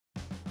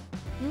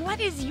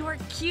What is your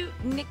cute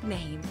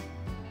nickname?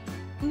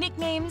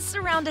 Nicknames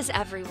surround us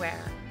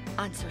everywhere,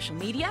 on social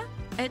media,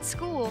 at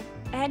school,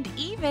 and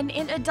even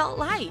in adult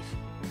life.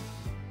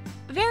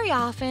 Very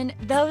often,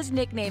 those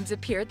nicknames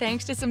appear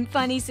thanks to some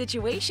funny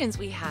situations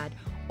we had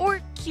or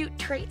cute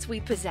traits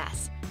we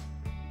possess.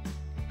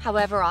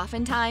 However,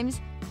 oftentimes,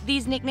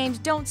 these nicknames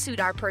don't suit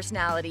our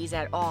personalities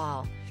at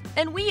all,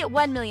 and we at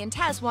 1 Million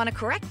Tests want to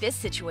correct this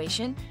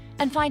situation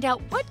and find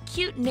out what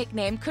cute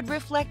nickname could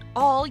reflect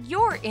all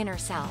your inner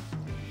self.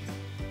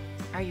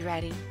 Are you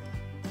ready?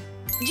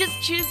 Just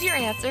choose your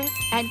answer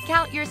and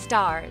count your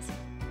stars.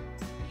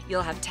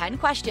 You'll have 10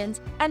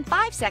 questions and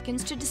 5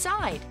 seconds to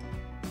decide.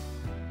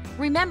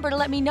 Remember to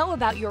let me know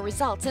about your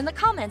results in the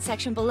comment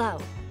section below.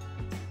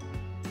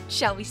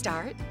 Shall we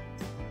start?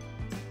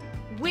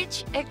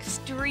 Which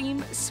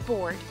extreme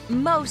sport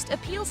most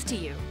appeals to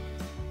you?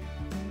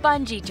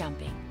 Bungee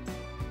jumping,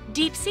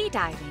 deep sea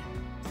diving,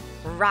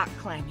 rock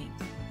climbing.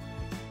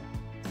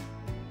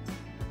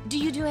 Do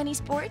you do any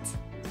sports?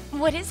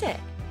 What is it?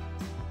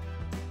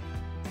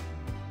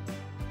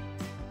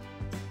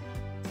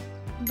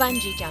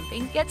 Bungee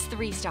jumping gets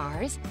 3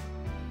 stars.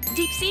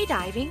 Deep sea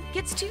diving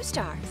gets 2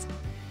 stars.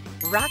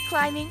 Rock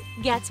climbing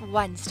gets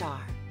 1 star.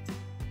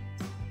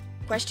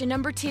 Question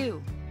number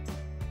 2.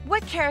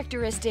 What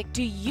characteristic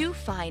do you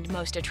find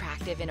most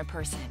attractive in a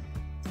person?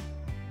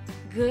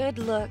 Good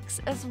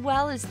looks as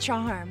well as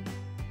charm.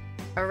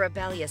 A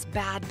rebellious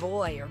bad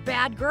boy or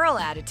bad girl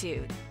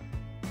attitude.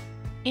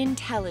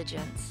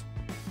 Intelligence.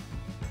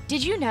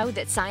 Did you know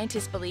that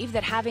scientists believe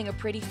that having a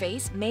pretty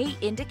face may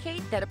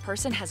indicate that a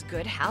person has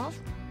good health?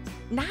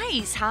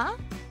 Nice, huh?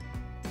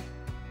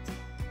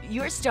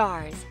 Your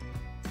stars.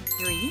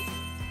 3,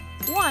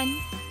 1,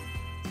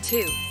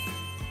 2.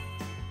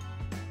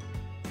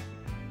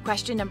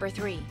 Question number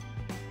 3.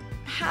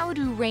 How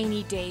do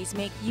rainy days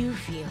make you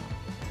feel?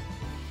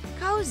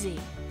 Cozy.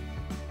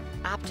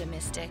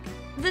 Optimistic.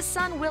 The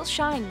sun will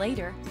shine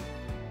later.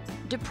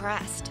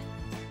 Depressed.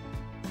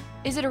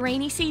 Is it a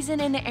rainy season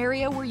in the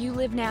area where you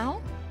live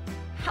now?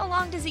 How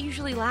long does it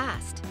usually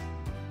last?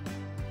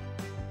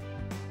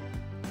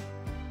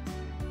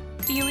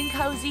 Feeling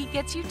cozy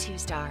gets you 2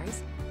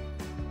 stars.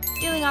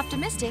 Feeling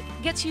optimistic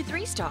gets you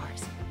 3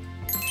 stars.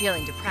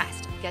 Feeling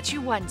depressed gets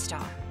you 1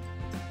 star.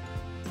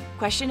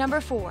 Question number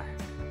 4.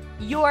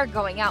 You're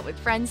going out with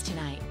friends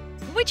tonight.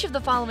 Which of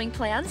the following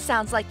plans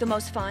sounds like the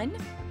most fun?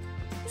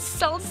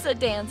 Salsa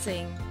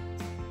dancing.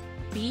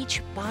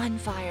 Beach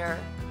bonfire.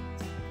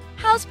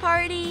 House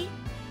party.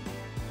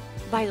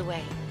 By the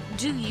way,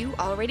 do you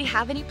already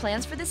have any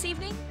plans for this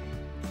evening?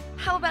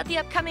 How about the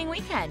upcoming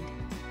weekend?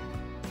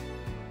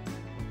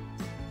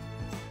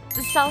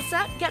 The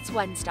salsa gets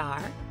 1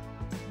 star.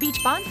 Beach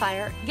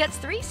bonfire gets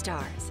 3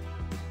 stars.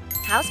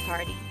 House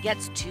party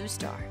gets 2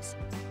 stars.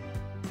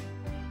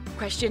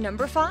 Question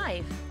number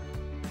 5.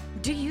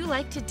 Do you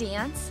like to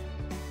dance?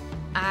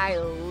 I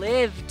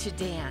live to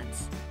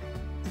dance.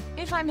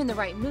 If I'm in the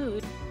right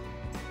mood,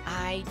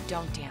 I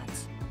don't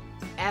dance.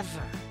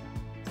 Ever.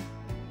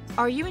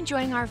 Are you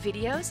enjoying our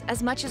videos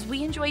as much as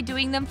we enjoy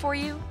doing them for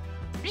you?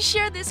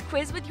 Share this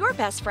quiz with your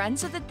best friend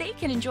so that they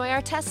can enjoy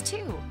our test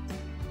too.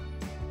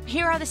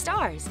 Here are the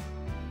stars.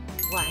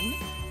 1,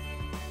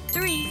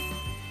 3,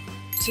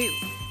 2.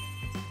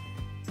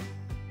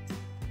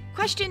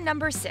 Question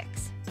number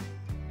 6.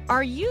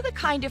 Are you the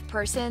kind of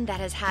person that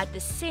has had the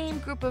same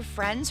group of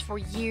friends for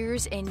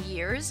years and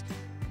years,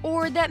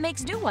 or that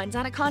makes new ones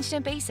on a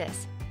constant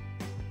basis?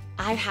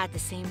 I've had the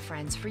same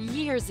friends for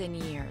years and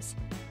years.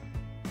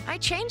 I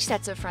change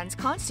sets of friends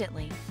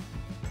constantly.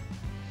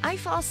 I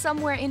fall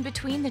somewhere in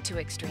between the 2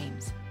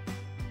 extremes.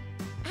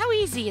 How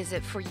easy is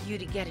it for you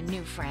to get a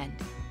new friend?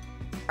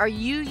 Are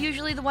you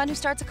usually the one who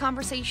starts a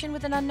conversation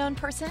with an unknown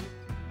person?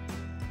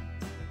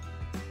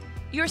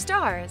 Your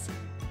stars.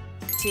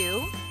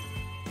 2,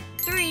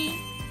 3,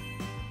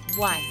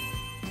 1.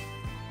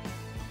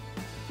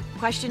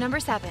 Question number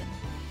 7.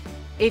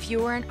 If you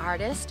were an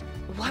artist,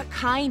 what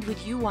kind would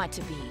you want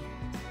to be?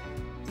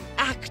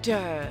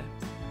 Actor,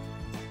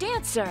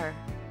 dancer,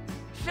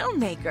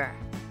 filmmaker.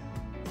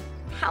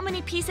 How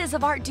many pieces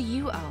of art do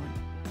you own?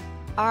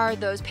 Are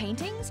those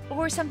paintings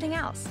or something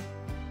else?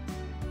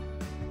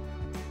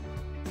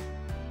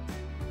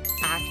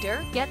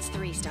 Actor gets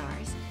 3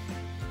 stars.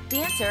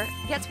 Dancer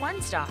gets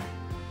 1 star.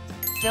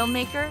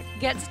 Filmmaker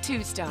gets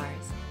 2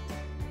 stars.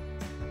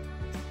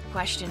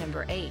 Question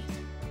number 8.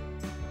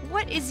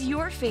 What is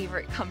your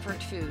favorite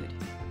comfort food?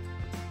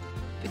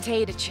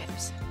 Potato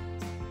chips,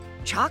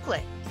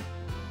 chocolate,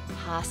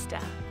 pasta.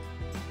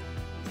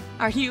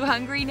 Are you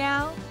hungry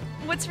now?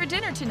 What's for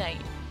dinner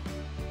tonight?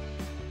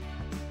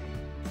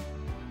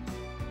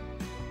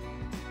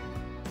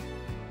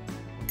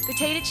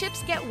 Potato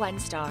chips get 1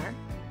 star.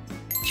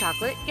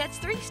 Chocolate gets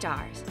 3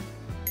 stars.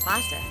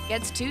 Pasta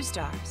gets 2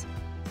 stars.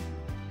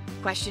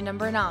 Question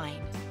number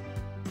 9.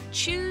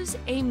 Choose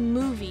a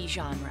movie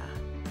genre.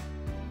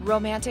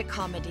 Romantic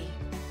comedy,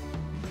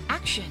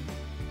 action,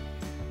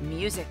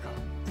 musical.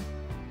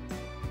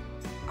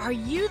 Are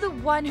you the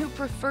one who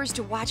prefers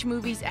to watch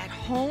movies at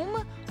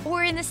home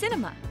or in the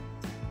cinema?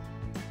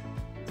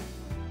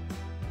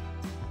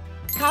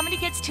 Comedy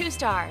gets 2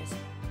 stars.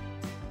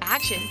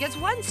 Action gets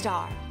 1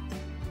 star.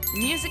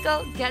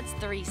 Musical gets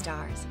 3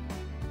 stars.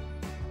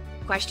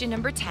 Question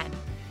number 10.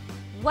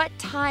 What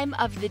time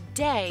of the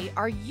day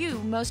are you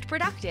most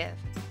productive?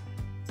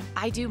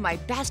 I do my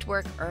best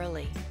work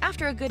early,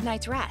 after a good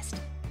night's rest.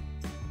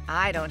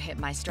 I don't hit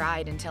my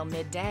stride until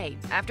midday,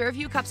 after a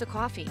few cups of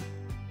coffee.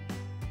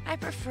 I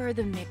prefer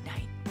the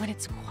midnight when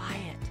it's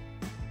quiet.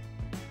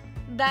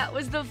 That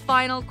was the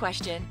final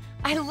question.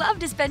 I love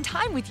to spend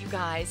time with you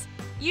guys.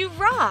 You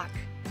rock!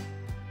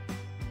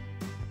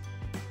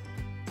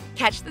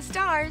 Catch the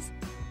stars.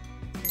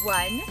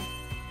 1,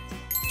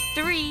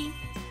 3,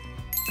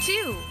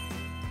 2.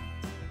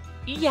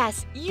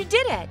 Yes, you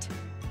did it!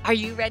 Are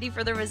you ready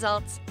for the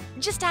results?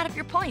 Just add up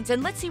your points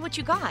and let's see what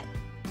you got.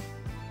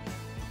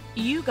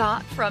 You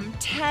got from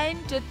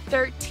 10 to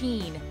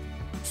 13.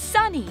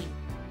 Sunny!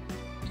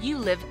 You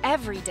live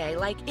every day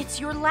like it's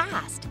your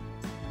last.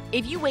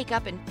 If you wake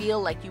up and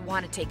feel like you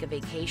want to take a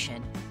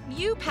vacation,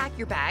 you pack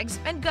your bags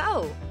and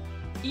go.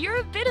 You're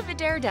a bit of a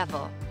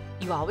daredevil.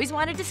 You always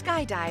wanted to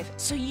skydive,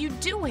 so you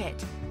do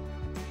it.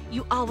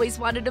 You always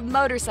wanted a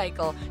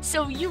motorcycle,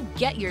 so you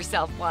get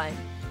yourself one.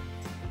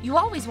 You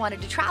always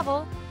wanted to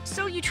travel,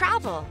 so you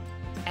travel.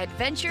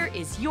 Adventure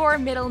is your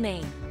middle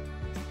name.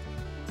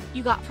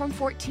 You got from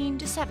 14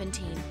 to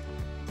 17.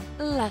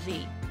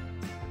 Lovey.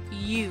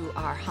 You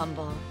are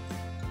humble.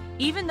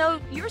 Even though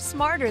you're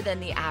smarter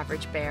than the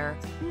average bear,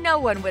 no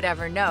one would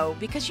ever know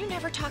because you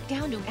never talk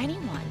down to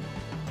anyone.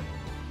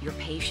 You're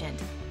patient,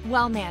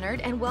 well-mannered,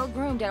 and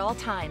well-groomed at all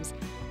times,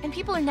 and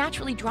people are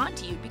naturally drawn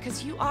to you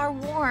because you are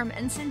warm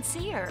and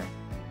sincere.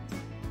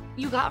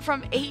 You got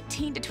from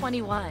 18 to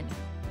 21.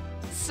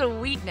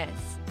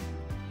 Sweetness.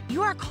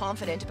 You are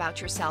confident about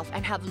yourself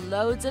and have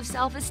loads of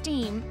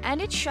self-esteem,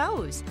 and it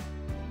shows.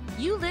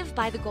 You live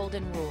by the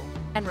golden rule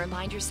and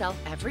remind yourself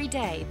every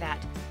day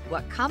that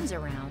what comes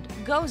around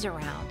goes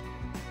around.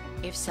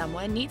 If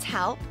someone needs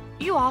help,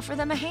 you offer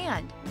them a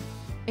hand.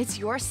 It's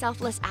your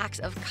selfless acts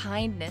of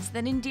kindness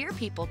that endear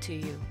people to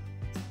you.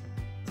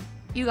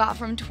 You got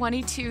from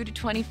 22 to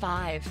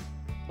 25.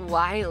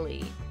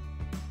 Wily.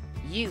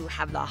 You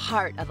have the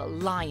heart of a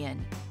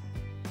lion.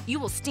 You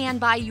will stand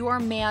by your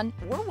man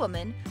or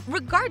woman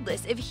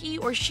regardless if he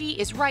or she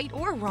is right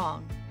or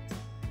wrong.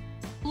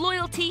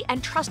 Loyalty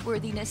and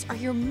trustworthiness are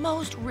your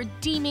most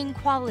redeeming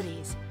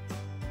qualities.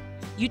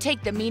 You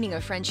take the meaning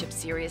of friendship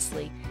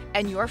seriously,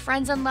 and your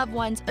friends and loved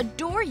ones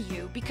adore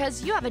you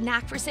because you have a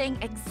knack for saying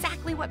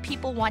exactly what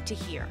people want to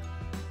hear.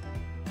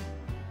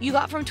 You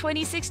got from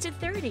 26 to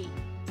 30.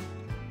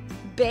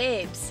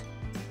 Babes.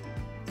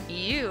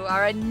 You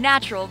are a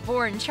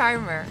natural-born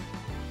charmer.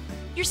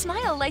 Your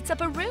smile lights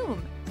up a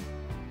room.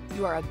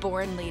 You are a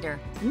born leader,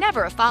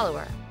 never a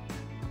follower.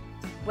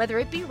 Whether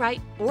it be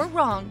right or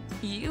wrong,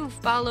 you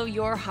follow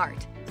your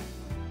heart.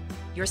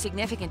 Your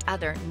significant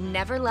other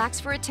never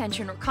lacks for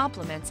attention or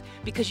compliments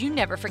because you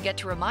never forget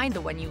to remind the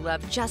one you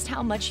love just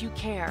how much you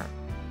care.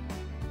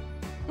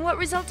 What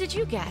result did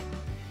you get?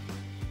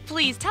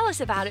 Please tell us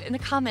about it in the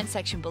comment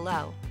section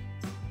below.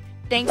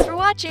 Thanks for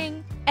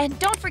watching, and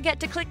don't forget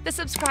to click the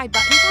subscribe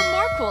button for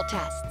more cool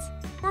tests.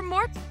 For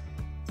more